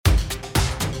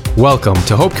Welcome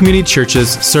to Hope Community Church's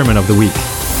Sermon of the Week.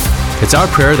 It's our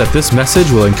prayer that this message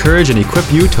will encourage and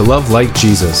equip you to love like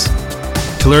Jesus.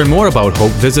 To learn more about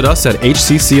Hope, visit us at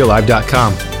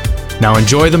hccalive.com. Now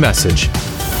enjoy the message.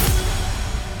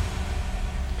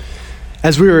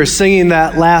 As we were singing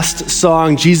that last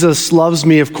song, Jesus Loves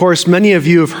Me, of course, many of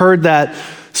you have heard that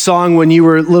song when you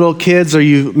were little kids, or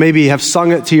you maybe have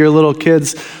sung it to your little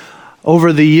kids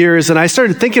over the years. And I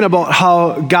started thinking about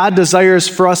how God desires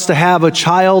for us to have a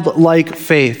childlike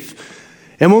faith.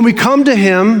 And when we come to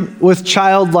Him with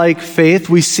childlike faith,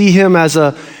 we see Him as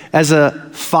a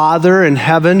Father in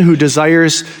heaven who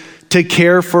desires to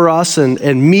care for us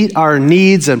and meet our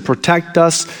needs and protect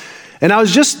us. And I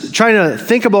was just trying to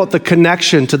think about the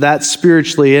connection to that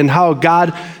spiritually and how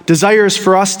God desires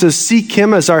for us to seek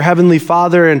Him as our Heavenly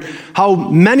Father, and how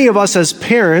many of us as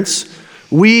parents,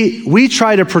 we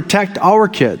try to protect our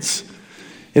kids.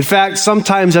 In fact,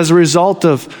 sometimes as a result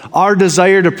of our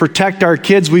desire to protect our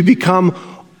kids, we become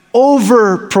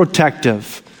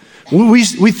overprotective.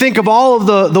 We think of all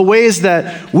of the ways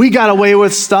that we got away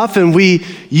with stuff, and we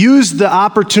use the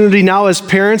opportunity now as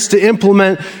parents to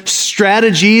implement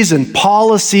strategies and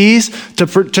policies to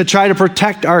try to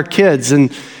protect our kids.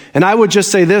 And I would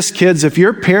just say this, kids, if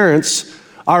your parents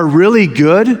are really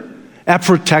good at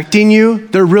protecting you,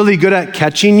 they're really good at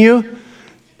catching you,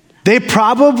 they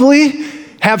probably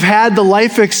have had the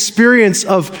life experience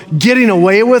of getting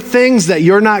away with things that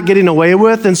you're not getting away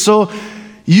with. And so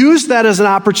use that as an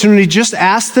opportunity. Just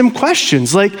ask them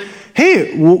questions like,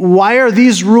 hey, why are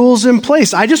these rules in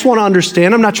place? I just want to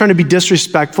understand. I'm not trying to be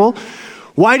disrespectful.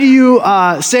 Why do you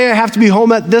say I have to be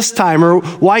home at this time? Or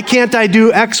why can't I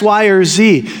do X, Y, or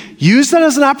Z? Use that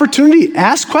as an opportunity.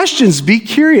 Ask questions. Be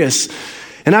curious.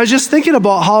 And I was just thinking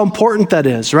about how important that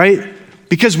is, right?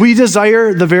 Because we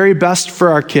desire the very best for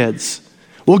our kids.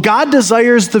 Well, God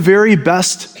desires the very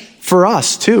best for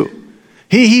us too.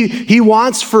 He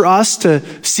wants for us to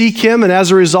seek Him, and as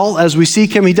a result, as we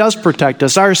seek Him, He does protect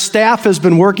us. Our staff has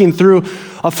been working through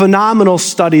a phenomenal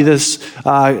study.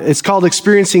 It's called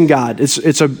Experiencing God.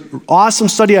 It's an awesome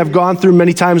study I've gone through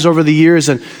many times over the years,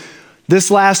 and this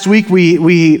last week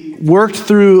we worked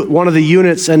through one of the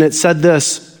units, and it said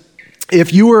this: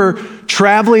 if you were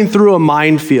traveling through a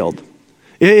minefield,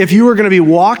 if you were going to be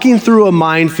walking through a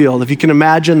minefield, if you can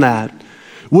imagine that,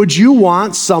 would you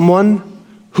want someone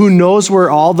who knows where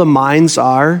all the mines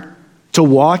are to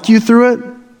walk you through it?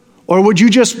 Or would you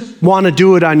just want to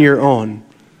do it on your own?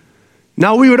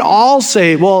 Now, we would all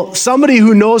say, well, somebody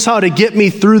who knows how to get me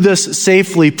through this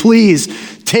safely, please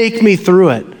take me through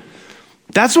it.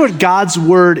 That's what God's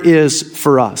word is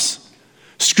for us.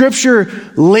 Scripture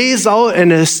lays out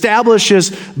and establishes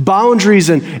boundaries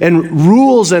and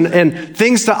rules and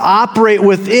things to operate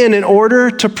within in order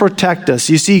to protect us.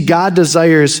 You see, God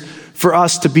desires for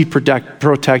us to be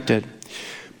protected.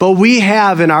 But we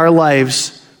have in our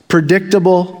lives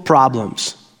predictable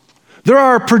problems. There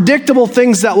are predictable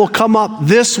things that will come up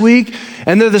this week,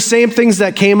 and they're the same things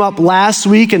that came up last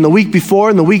week and the week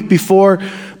before and the week before.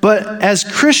 But as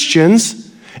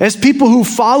Christians, as people who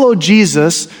follow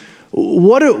Jesus,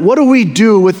 what do we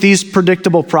do with these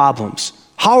predictable problems?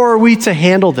 How are we to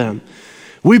handle them?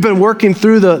 We've been working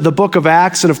through the book of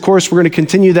Acts, and of course, we're going to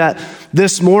continue that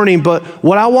this morning. But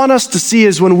what I want us to see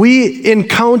is when we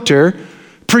encounter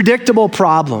predictable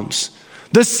problems,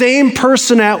 the same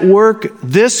person at work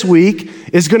this week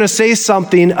is going to say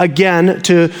something again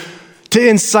to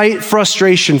incite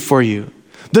frustration for you.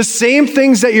 The same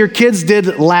things that your kids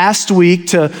did last week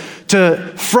to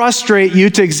frustrate you,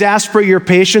 to exasperate your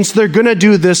patience, they're going to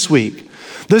do this week.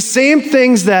 The same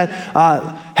things that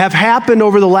have happened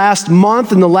over the last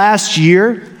month and the last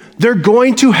year, they're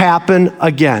going to happen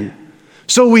again.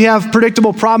 So we have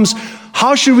predictable problems.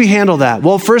 How should we handle that?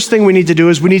 Well, first thing we need to do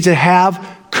is we need to have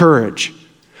courage.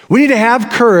 We need to have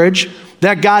courage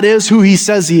that God is who He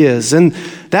says He is. And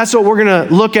that's what we're going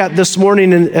to look at this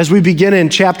morning as we begin in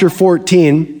chapter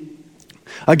 14.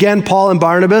 Again, Paul and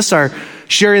Barnabas are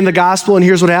sharing the gospel, and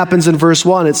here's what happens in verse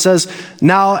 1. It says,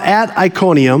 "Now at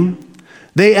Iconium,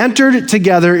 they entered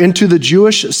together into the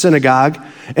Jewish synagogue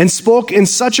and spoke in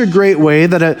such a great way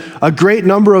that a great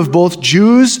number of both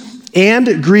Jews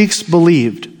and Greeks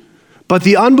believed. But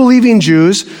the unbelieving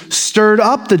Jews stirred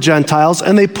up the Gentiles,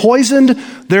 and they poisoned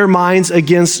their minds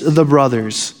against the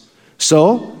brothers.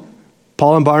 So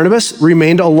Paul and Barnabas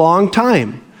remained a long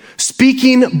time,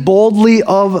 speaking boldly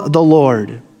of the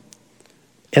Lord.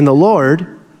 And the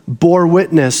Lord bore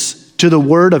witness to the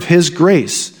word of His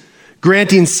grace,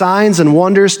 granting signs and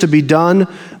wonders to be done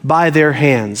by their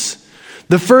hands."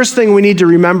 The first thing we need to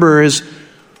remember is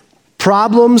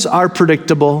problems are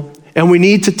predictable, and we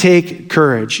need to take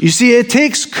courage. You see, it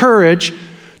takes courage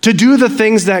to do the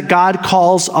things that God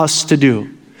calls us to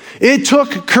do. It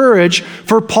took courage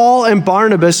for Paul and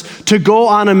Barnabas to go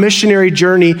on a missionary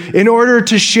journey in order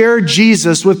to share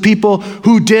Jesus with people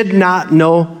who did not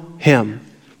know him.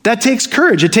 That takes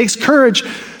courage. It takes courage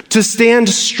to stand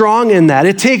strong in that.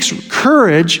 It takes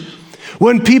courage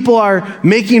when people are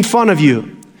making fun of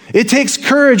you. It takes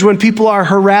courage when people are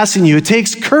harassing you. It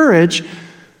takes courage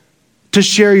to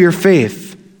share your faith.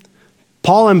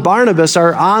 Paul and Barnabas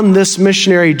are on this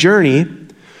missionary journey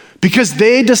because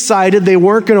they decided they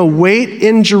weren't going to wait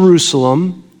in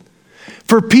Jerusalem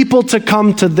for people to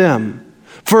come to them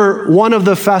for one of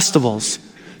the festivals.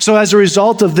 So as a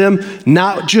result of them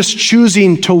not just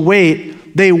choosing to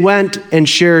wait, they went and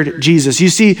shared Jesus. You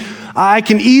see, I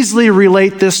can easily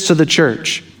relate this to the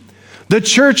church. The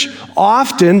church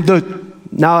often,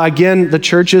 now again, the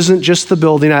church isn't just the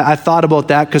building. I thought about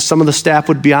that because some of the staff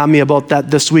would be on me about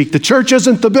that this week. The church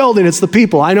isn't the building, it's the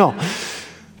people, I know.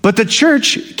 But the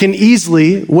church can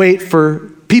easily wait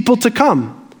for people to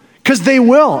come because they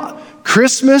will.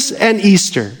 Christmas and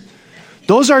Easter.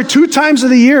 Those are 2 times of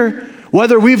the year,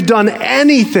 whether we've done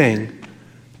anything,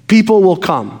 people will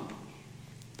come.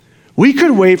 We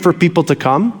could wait for people to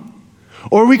come,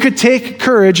 or we could take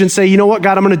courage and say, you know what,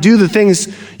 God, I'm going to do the things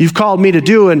you've called me to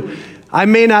do, and I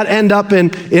may not end up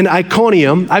in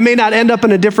Iconium. I may not end up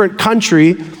in a different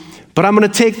country, but I'm going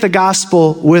to take the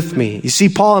gospel with me. You see,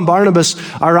 Paul and Barnabas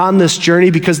are on this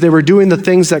journey because they were doing the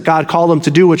things that God called them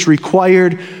to do, which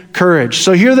required courage.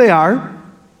 So here they are.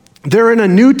 They're in a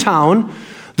new town.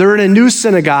 They're in a new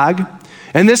synagogue.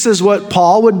 And this is what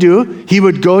Paul would do. He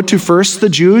would go to first the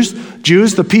Jews,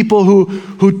 the people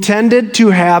who tended to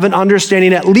have an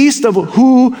understanding at least of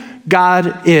who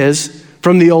God is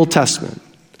from the Old Testament.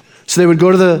 So they would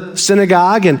go to the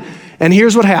synagogue, and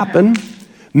here's what happened.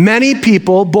 Many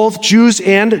people, both Jews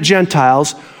and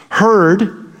Gentiles,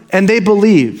 heard and they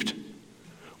believed.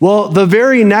 Well, the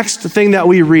very next thing that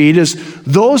we read is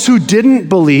those who didn't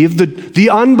believe, the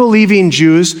unbelieving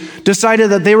Jews, decided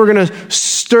that they were going to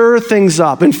stir things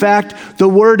up. In fact, the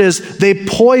word is they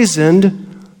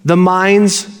poisoned the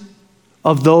minds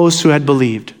of those who had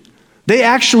believed. They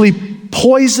actually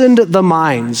poisoned the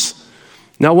minds.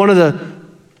 Now, one of the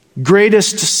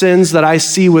greatest sins that I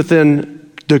see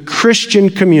within the Christian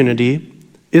community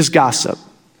is gossip.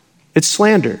 It's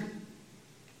slander.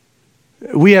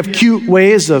 We have cute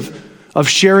ways of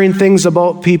sharing things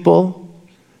about people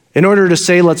in order to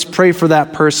say, let's pray for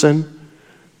that person.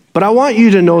 But I want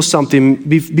you to know something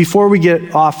before we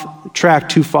get off track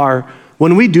too far.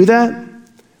 When we do that,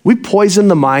 we poison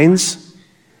the minds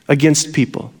against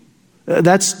people.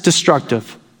 That's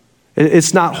destructive.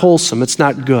 It's not wholesome. It's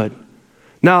not good.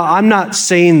 Now, I'm not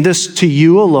saying this to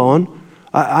you alone.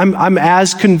 I'm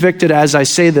as convicted as I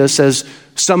say this as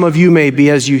some of you may be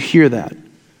as you hear that.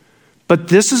 But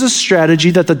this is a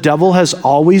strategy that the devil has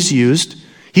always used.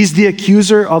 He's the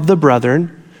accuser of the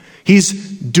brethren. He's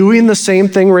doing the same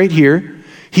thing right here.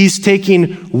 He's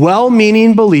taking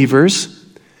well-meaning believers.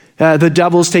 The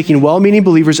devil's taking well-meaning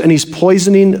believers and he's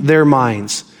poisoning their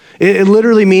minds. It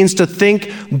literally means to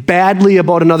think badly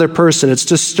about another person. It's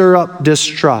to stir up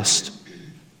distrust.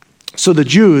 So the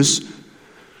Jews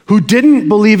who didn't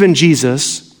believe in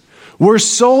Jesus were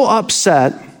so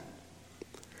upset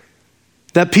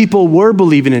that people were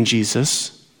believing in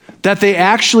Jesus that they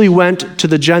actually went to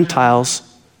the Gentiles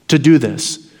to do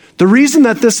this. The reason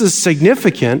that this is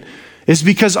significant is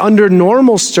because under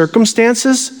normal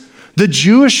circumstances, the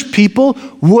Jewish people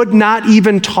would not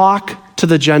even talk to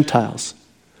the Gentiles.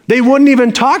 They wouldn't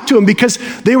even talk to them because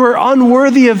they were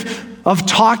unworthy of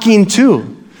talking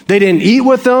to. They didn't eat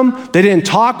with them. They didn't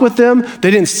talk with them.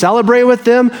 They didn't celebrate with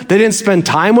them. They didn't spend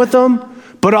time with them.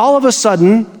 But all of a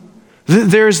sudden,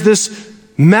 there's this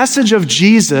message of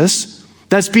Jesus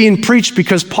that's being preached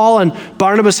because Paul and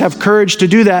Barnabas have courage to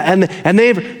do that, and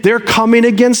they're coming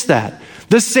against that.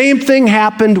 The same thing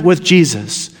happened with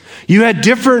Jesus. You had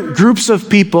different groups of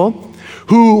people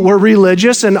who were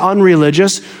religious and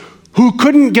unreligious who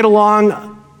couldn't get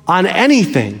along on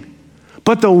anything.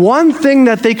 But the one thing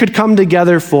that they could come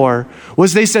together for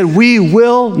was they said, we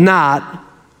will not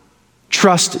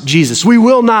trust Jesus. We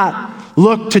will not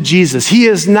look to Jesus. He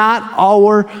is not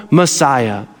our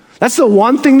Messiah. That's the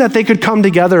one thing that they could come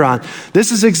together on.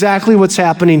 This is exactly what's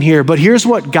happening here. But here's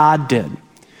what God did.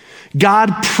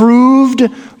 God proved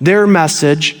their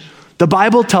message, the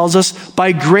Bible tells us,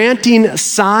 by granting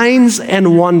signs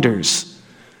and wonders.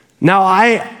 Now,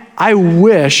 I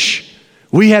wish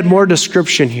we had more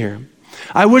description here.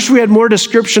 I wish we had more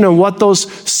description on what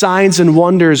those signs and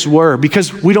wonders were,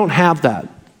 because we don't have that.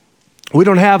 We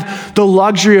don't have the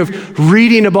luxury of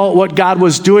reading about what God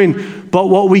was doing, but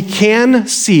what we can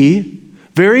see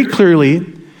very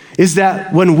clearly is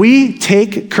that when we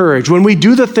take courage, when we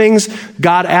do the things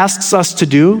God asks us to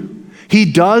do,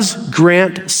 he does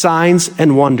grant signs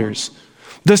and wonders.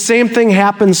 The same thing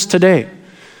happens today.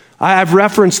 I've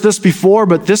referenced this before,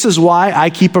 but this is why I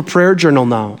keep a prayer journal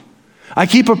now. I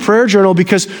keep a prayer journal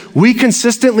because we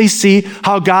consistently see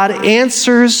how God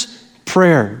answers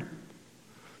prayer.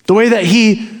 The way that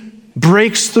he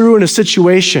breaks through in a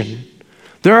situation.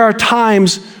 There are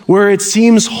times where it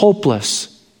seems hopeless.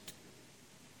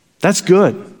 That's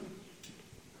good.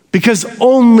 Because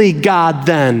only God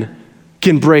then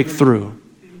can break through.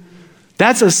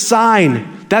 That's a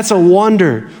sign. That's a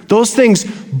wonder. Those things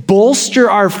bolster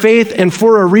our faith, and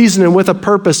for a reason and with a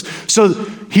purpose. So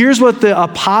here's what the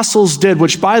apostles did,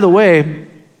 which, by the way,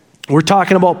 we're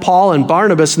talking about Paul and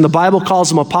Barnabas, and the Bible calls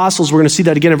them apostles. We're going to see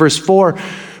that again in verse 4.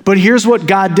 But here's what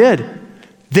God did.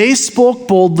 They spoke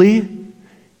boldly.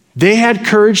 They had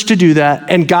courage to do that,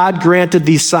 and God granted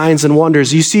these signs and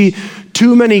wonders. You see,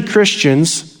 too many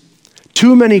Christians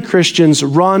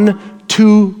run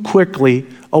too quickly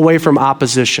away from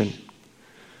opposition.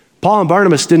 Paul and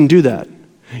Barnabas didn't do that.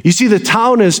 You see, the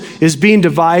town is being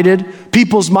divided.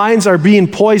 People's minds are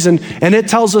being poisoned, and it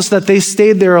tells us that they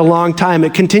stayed there a long time.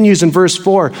 It continues in verse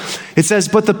 4. It says,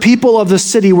 but the people of the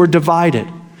city were divided.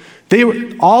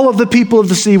 All of the people of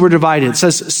the city were divided. It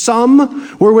says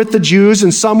some were with the Jews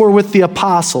and some were with the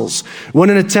apostles. When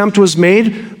an attempt was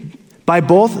made by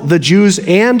both the Jews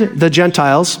and the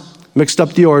Gentiles, mixed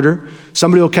up the order.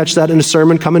 Somebody will catch that in a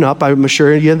sermon coming up. I'm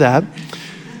assuring you of that.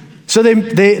 So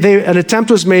an attempt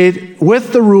was made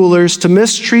with the rulers to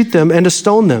mistreat them and to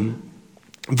stone them.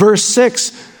 Verse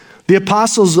 6, the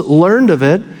apostles learned of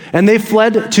it, and they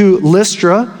fled to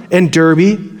Lystra and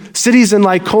Derbe, cities in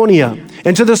Lycaonia,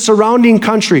 and to the surrounding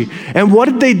country. And what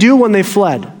did they do when they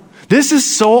fled? This is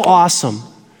so awesome.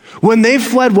 When they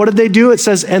fled, what did they do? It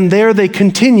says, and there they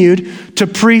continued to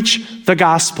preach the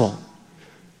gospel.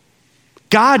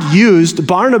 God used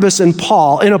Barnabas and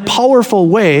Paul in a powerful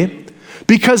way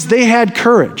because they had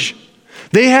courage.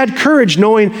 They had courage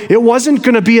knowing it wasn't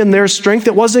going to be in their strength.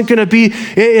 It wasn't going to be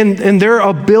in their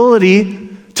ability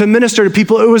to minister to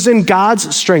people. It was in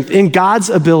God's strength, in God's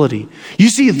ability. You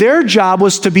see, their job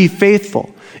was to be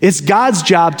faithful. It's God's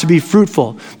job to be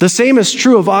fruitful. The same is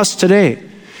true of us today.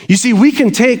 You see, we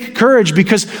can take courage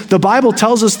because the Bible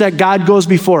tells us that God goes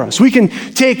before us. We can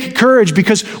take courage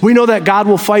because we know that God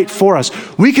will fight for us.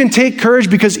 We can take courage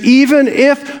because even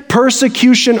if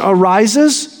persecution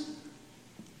arises,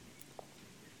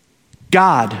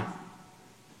 God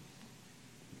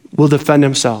will defend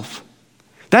himself.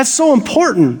 That's so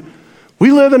important.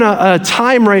 We live in a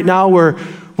time right now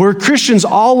where Christians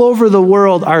all over the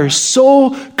world are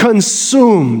so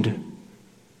consumed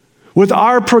with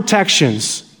our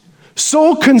protections,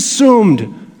 so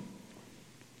consumed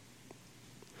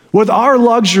with our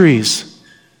luxuries.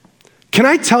 Can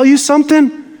I tell you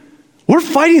something? We're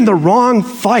fighting the wrong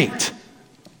fight.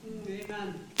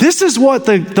 Amen. This is what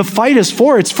the fight is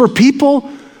for. It's for people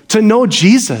to know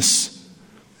Jesus.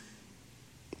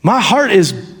 My heart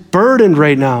is burdened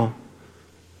right now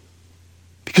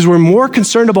because we're more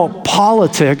concerned about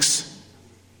politics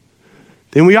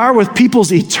than we are with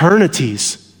people's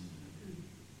eternities.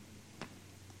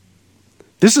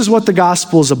 This is what the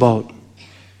gospel is about.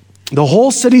 The whole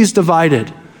city is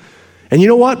divided. And you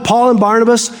know what? Paul and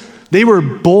Barnabas, they were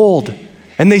bold.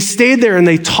 And they stayed there and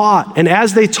they taught. And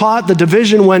as they taught, the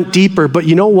division went deeper. But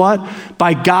you know what?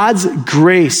 By God's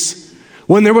grace,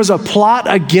 when there was a plot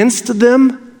against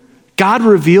them, God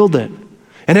revealed it.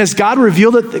 And as God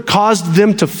revealed it, it caused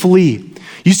them to flee.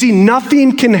 You see,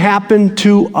 nothing can happen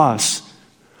to us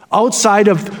outside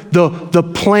of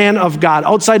the plan of God,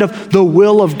 outside of the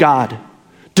will of God.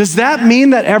 Does that mean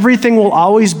that everything will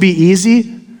always be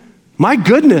easy? My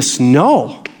goodness,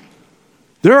 no.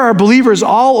 There are believers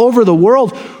all over the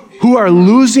world who are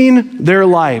losing their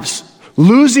lives,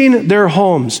 losing their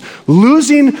homes,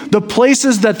 losing the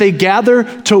places that they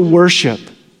gather to worship.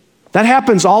 That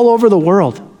happens all over the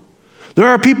world. There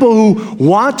are people who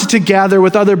want to gather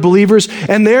with other believers,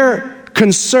 and they're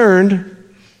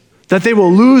concerned that they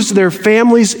will lose their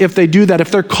families if they do that.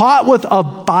 If they're caught with a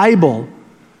Bible,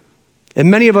 and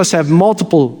many of us have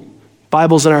multiple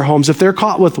Bibles in our homes, if they're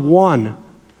caught with one,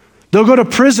 they'll go to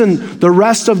prison the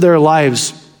rest of their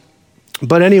lives.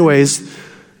 But anyways,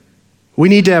 we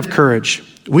need to have courage.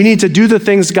 We need to do the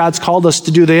things God's called us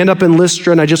to do. They end up in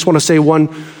Lystra, and I just want to say one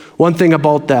thing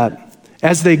about that.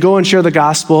 As they go and share the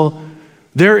gospel,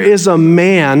 there is a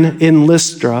man in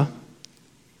Lystra.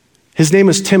 His name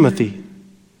is Timothy.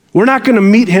 We're not going to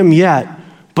meet him yet,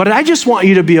 but I just want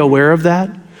you to be aware of that.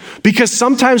 Because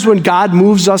sometimes when God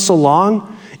moves us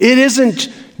along, it isn't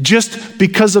just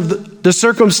because of the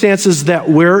circumstances that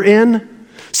we're in.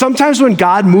 Sometimes when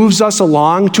God moves us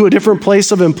along to a different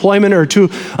place of employment or to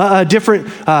a different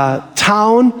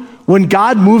town, when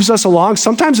God moves us along,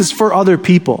 sometimes it's for other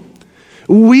people.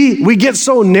 We get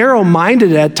so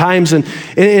narrow-minded at times, and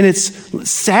it's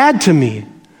sad to me.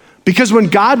 Because when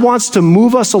God wants to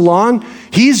move us along,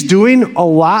 he's doing a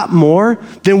lot more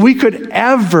than we could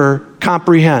ever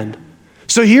comprehend.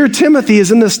 So here Timothy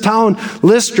is in this town,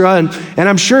 Lystra, and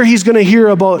I'm sure he's going to hear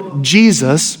about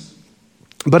Jesus.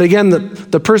 But again,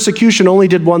 the persecution only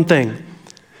did one thing.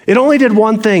 It only did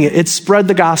one thing. It spread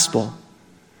the gospel.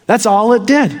 That's all it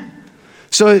did.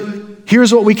 So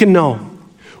here's what we can know.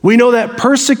 We know that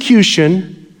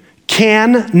persecution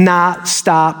cannot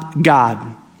stop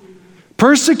God.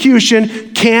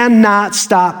 Persecution cannot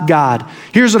stop God.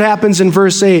 Here's what happens in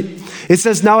verse 8. It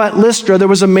says, now at Lystra there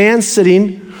was a man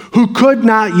sitting who could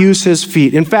not use his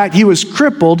feet. In fact, he was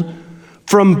crippled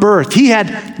from birth. He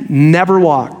had never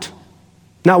walked.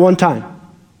 Not one time.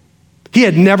 He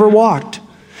had never walked.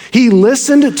 He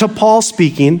listened to Paul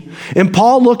speaking, and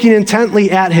Paul looking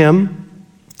intently at him,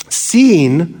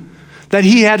 seeing that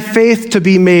he had faith to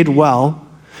be made well,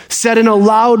 said in a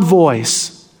loud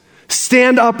voice,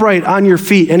 stand upright on your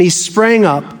feet. And he sprang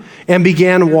up and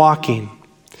began walking.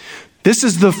 This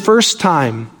is the first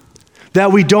time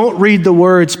that we don't read the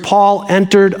words, Paul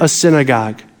entered a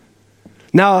synagogue.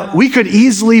 Now, we could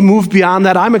easily move beyond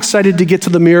that. I'm excited to get to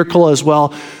the miracle as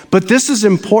well. But this is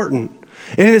important.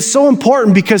 And it's so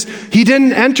important because he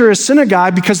didn't enter a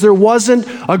synagogue because there wasn't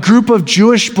a group of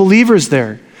Jewish believers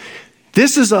there.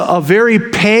 This is a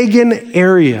very pagan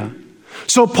area.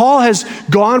 So Paul has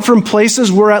gone from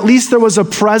places where at least there was a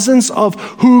presence of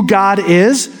who God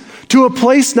is to a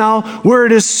place now where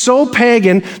it is so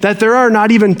pagan that there are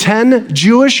not even 10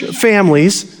 Jewish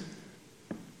families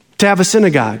to have a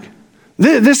synagogue.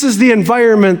 This is the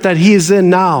environment that he is in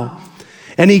now.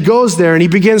 And he goes there and he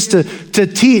begins to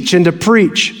teach and to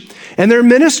preach. And their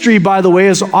ministry, by the way,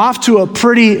 is off to a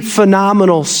pretty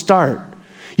phenomenal start.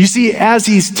 You see, as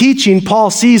he's teaching, Paul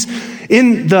sees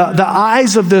in the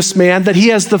eyes of this man that he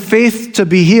has the faith to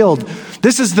be healed.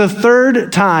 This is the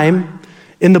third time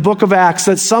in the book of Acts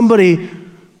that somebody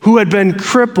who had been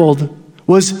crippled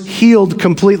was healed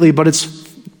completely, but it's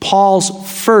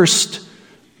Paul's first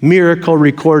miracle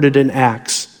recorded in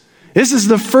Acts. This is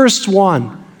the first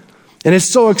one, and it's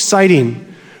so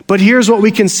exciting. But here's what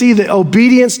we can see, the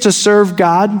obedience to serve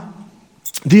God,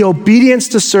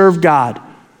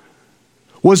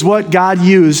 was what God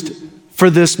used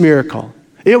for this miracle.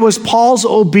 It was Paul's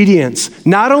obedience,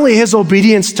 not only his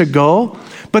obedience to go,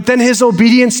 but then his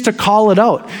obedience to call it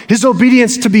out, his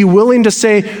obedience to be willing to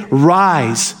say,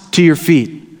 rise to your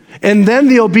feet. And then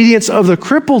the obedience of the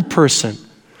crippled person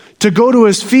to go to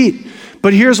his feet.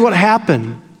 But here's what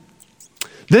happened.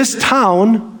 This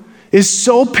town is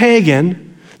so pagan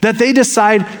that they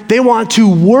decide they want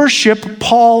to worship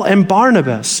Paul and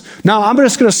Barnabas. Now, I'm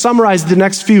just going to summarize the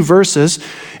next few verses.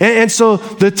 And so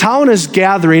the town is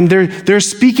gathering. They're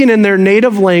speaking in their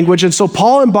native language. And so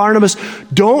Paul and Barnabas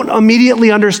don't immediately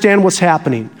understand what's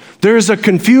happening. There's a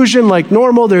confusion like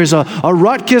normal. There's a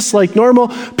ruckus like normal.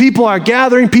 People are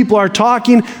gathering. People are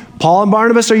talking. Paul and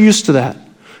Barnabas are used to that.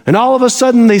 And all of a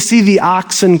sudden, they see the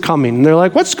oxen coming. And they're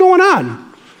like, what's going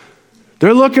on?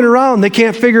 They're looking around. They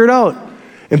can't figure it out.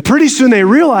 And pretty soon they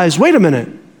realize, wait a minute,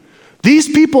 these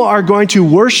people are going to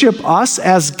worship us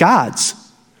as gods.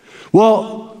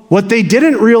 Well, what they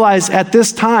didn't realize at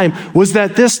this time was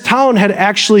that this town had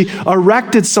actually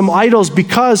erected some idols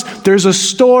because there's a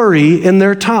story in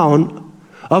their town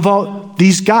about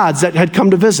these gods that had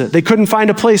come to visit. They couldn't find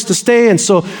a place to stay, and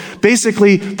so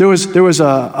basically there was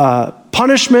a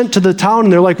punishment to the town,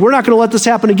 and they're like, we're not going to let this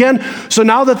happen again. So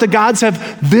now that the gods have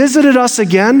visited us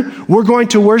again, we're going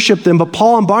to worship them. But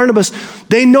Paul and Barnabas,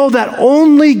 they know that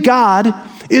only God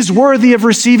is worthy of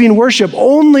receiving worship.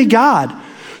 Only God.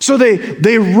 So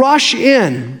they rush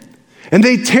in and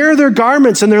they tear their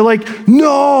garments and they're like,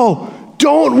 no,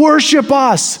 don't worship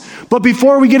us. But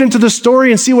before we get into the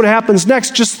story and see what happens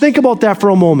next, just think about that for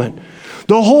a moment.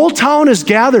 The whole town is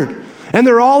gathered. And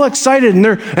they're all excited, and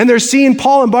they're seeing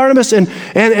Paul and Barnabas, and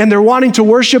they're wanting to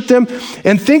worship them.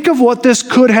 And think of what this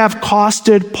could have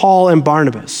costed Paul and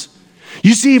Barnabas.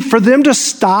 You see, for them to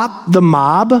stop the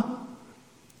mob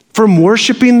from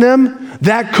worshiping them,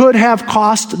 that could have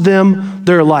cost them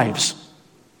their lives.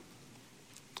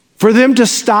 For them to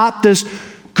stop this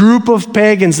group of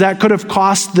pagans, that could have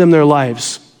cost them their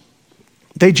lives.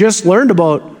 They just learned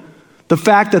about the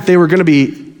fact that they were going to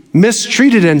be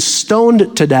mistreated and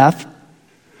stoned to death.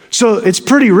 So it's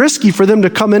pretty risky for them to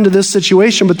come into this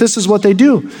situation, but this is what they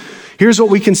do. Here's what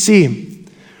we can see.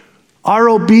 Our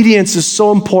obedience is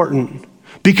so important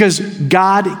because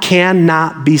God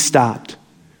cannot be stopped.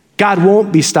 God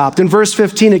won't be stopped. In verse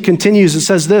 15, it continues. It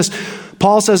says this.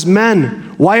 Paul says,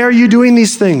 "Men, why are you doing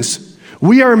these things?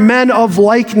 We are men of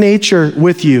like nature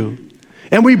with you,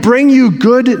 and we bring you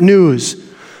good news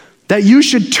that you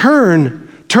should turn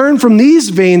from these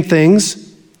vain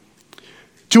things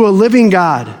to a living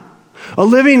God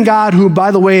who,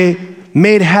 by the way,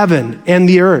 made heaven and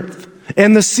the earth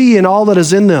and the sea and all that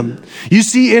is in them. You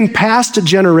see, in past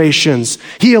generations,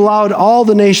 he allowed all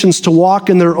the nations to walk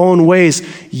in their own ways,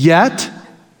 yet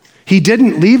he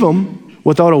didn't leave them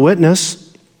without a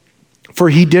witness, for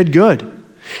he did good.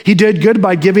 He did good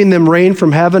by giving them rain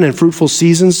from heaven and fruitful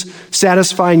seasons,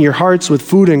 satisfying your hearts with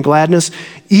food and gladness.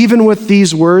 Even with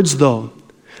these words, though,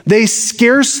 they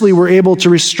scarcely were able to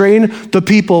restrain the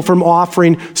people from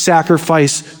offering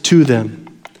sacrifice to them.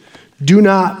 Do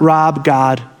not rob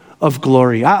God of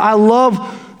glory." I love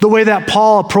the way that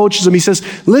Paul approaches them. He says,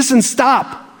 listen,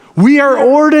 stop. We are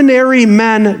ordinary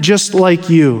men just like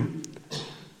you.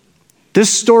 This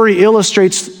story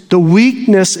illustrates the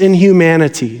weakness in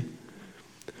humanity.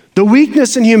 The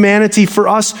weakness in humanity for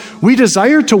us, we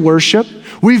desire to worship.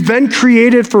 We've been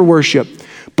created for worship,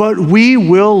 but we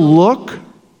will look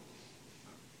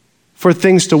for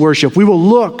things to worship. We will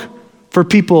look for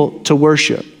people to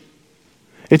worship.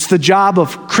 It's the job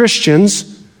of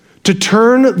Christians to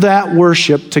turn that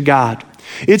worship to God.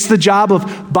 It's the job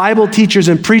of Bible teachers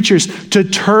and preachers to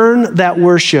turn that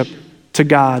worship to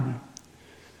God.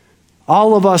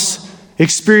 All of us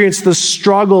experience the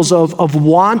struggles of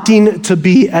wanting to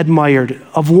be admired,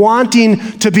 of wanting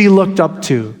to be looked up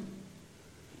to.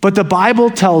 But the Bible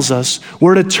tells us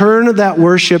we're to turn that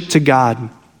worship to God.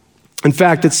 In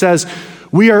fact, it says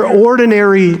we are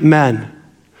ordinary men.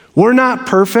 We're not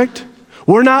perfect.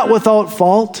 We're not without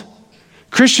fault.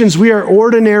 Christians, we are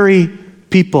ordinary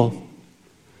people.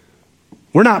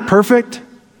 We're not perfect.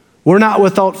 We're not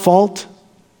without fault.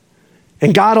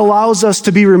 And God allows us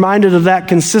to be reminded of that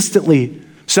consistently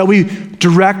so we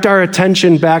direct our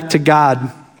attention back to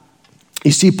God.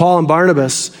 You see, Paul and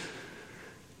Barnabas,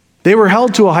 they were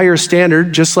held to a higher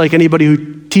standard, just like anybody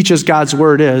who teaches God's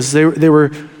word is. They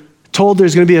were told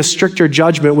there's going to be a stricter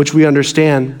judgment, which we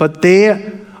understand, but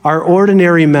they are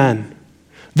ordinary men.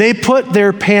 They put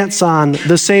their pants on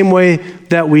the same way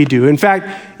that we do. In fact,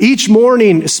 each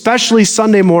morning, especially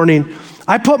Sunday morning,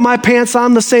 I put my pants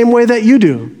on the same way that you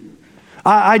do.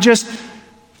 I just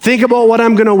think about what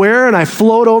I'm going to wear, and I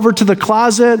float over to the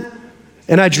closet,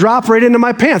 and I drop right into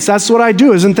my pants. That's what I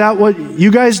do. Isn't that what you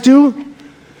guys do?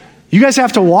 You guys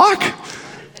have to walk?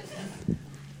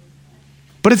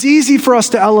 But it's easy for us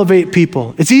to elevate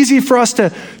people. It's easy for us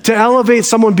to elevate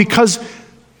someone because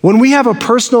when we have a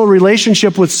personal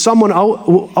relationship with someone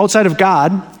outside of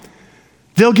God,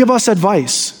 they'll give us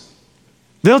advice.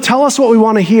 They'll tell us what we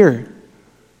want to hear.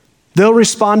 They'll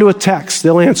respond to a text.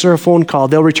 They'll answer a phone call.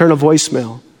 They'll return a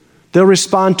voicemail. They'll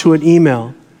respond to an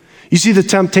email. You see, the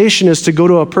temptation is to go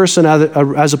to a person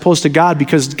as opposed to God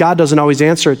because God doesn't always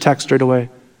answer a text right away.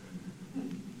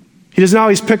 He doesn't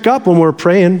always pick up when we're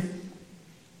praying.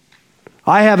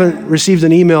 I haven't received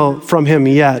an email from him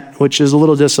yet, which is a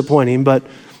little disappointing, but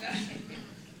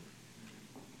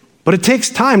it takes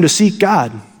time to seek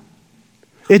God.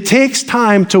 It takes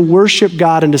time to worship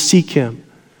God and to seek him.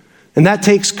 And that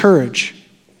takes courage.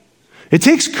 It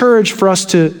takes courage for us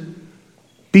to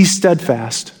be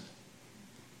steadfast.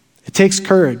 It takes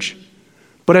courage.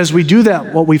 But as we do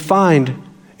that, what we find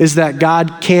is that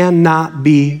God cannot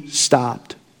be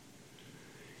stopped.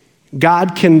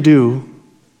 God can do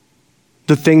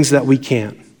the things that we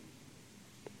can't.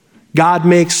 God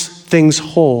makes things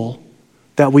whole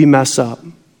that we mess up.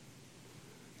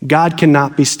 God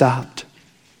cannot be stopped.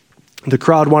 The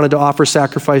crowd wanted to offer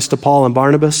sacrifice to Paul and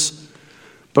Barnabas,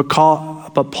 but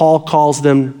Paul calls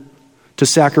them to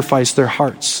sacrifice their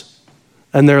hearts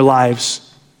and their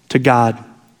lives to God.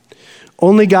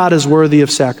 Only God is worthy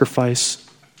of sacrifice.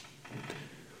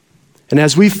 And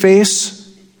as we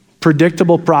face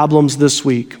predictable problems this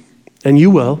week, and you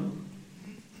will,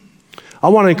 I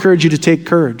want to encourage you to take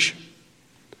courage.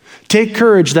 Take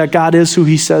courage that God is who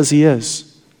he says he is.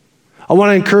 I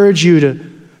want to encourage you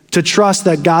to trust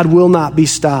that God will not be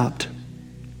stopped.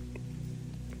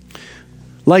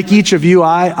 Like each of you,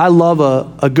 I love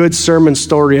a good sermon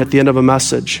story at the end of a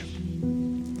message.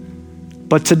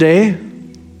 But today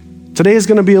is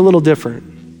going to be a little different.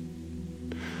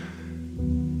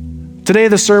 Today,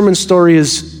 the sermon story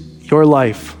is your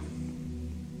life.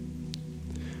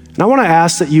 And I want to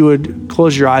ask that you would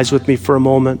close your eyes with me for a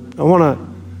moment. I want to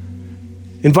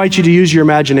invite you to use your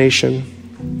imagination.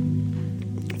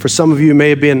 For some of you, it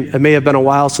may have been a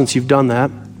while since you've done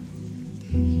that.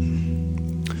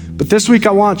 But this week,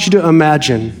 I want you to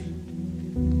imagine.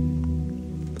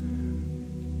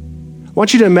 I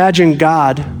want you to imagine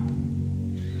God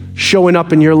showing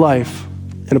up in your life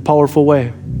in a powerful way.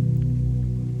 I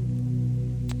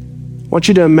want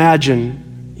you to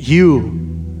imagine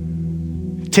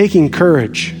you taking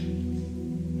courage. I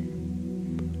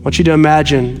want you to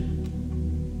imagine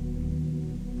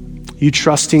you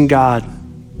trusting God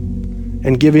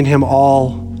and giving him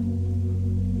all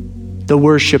the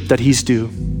worship that he's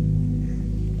due.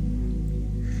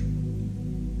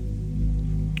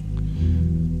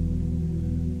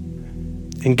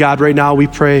 And God, right now we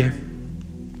pray.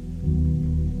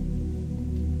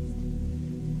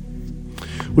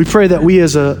 We pray that we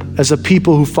as a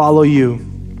people who follow you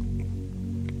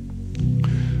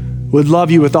would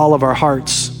love you with all of our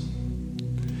hearts.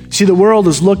 See, the world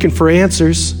is looking for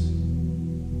answers.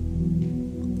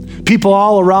 People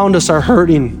all around us are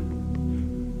hurting.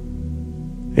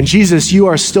 And Jesus, you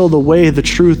are still the way, the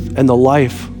truth, and the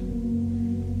life.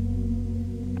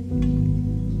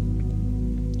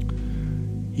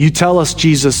 You tell us,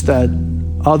 Jesus, that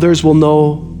others will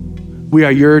know we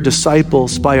are your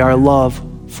disciples by our love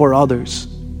for others.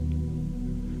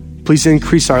 Please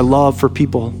increase our love for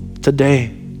people today.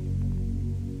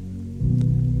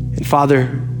 And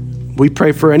Father, we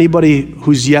pray for anybody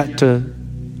who's yet to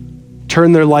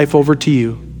turn their life over to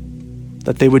you,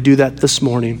 that they would do that this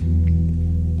morning.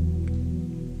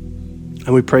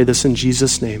 And we pray this in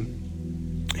Jesus' name.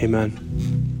 Amen.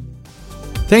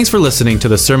 Thanks for listening to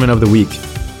the Sermon of the Week.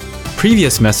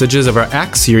 Previous messages of our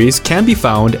Acts series can be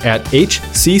found at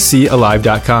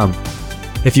hccalive.com.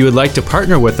 If you would like to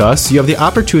partner with us, you have the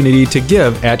opportunity to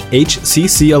give at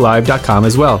hccalive.com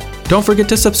as well. Don't forget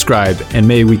to subscribe, and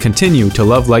may we continue to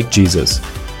love like Jesus.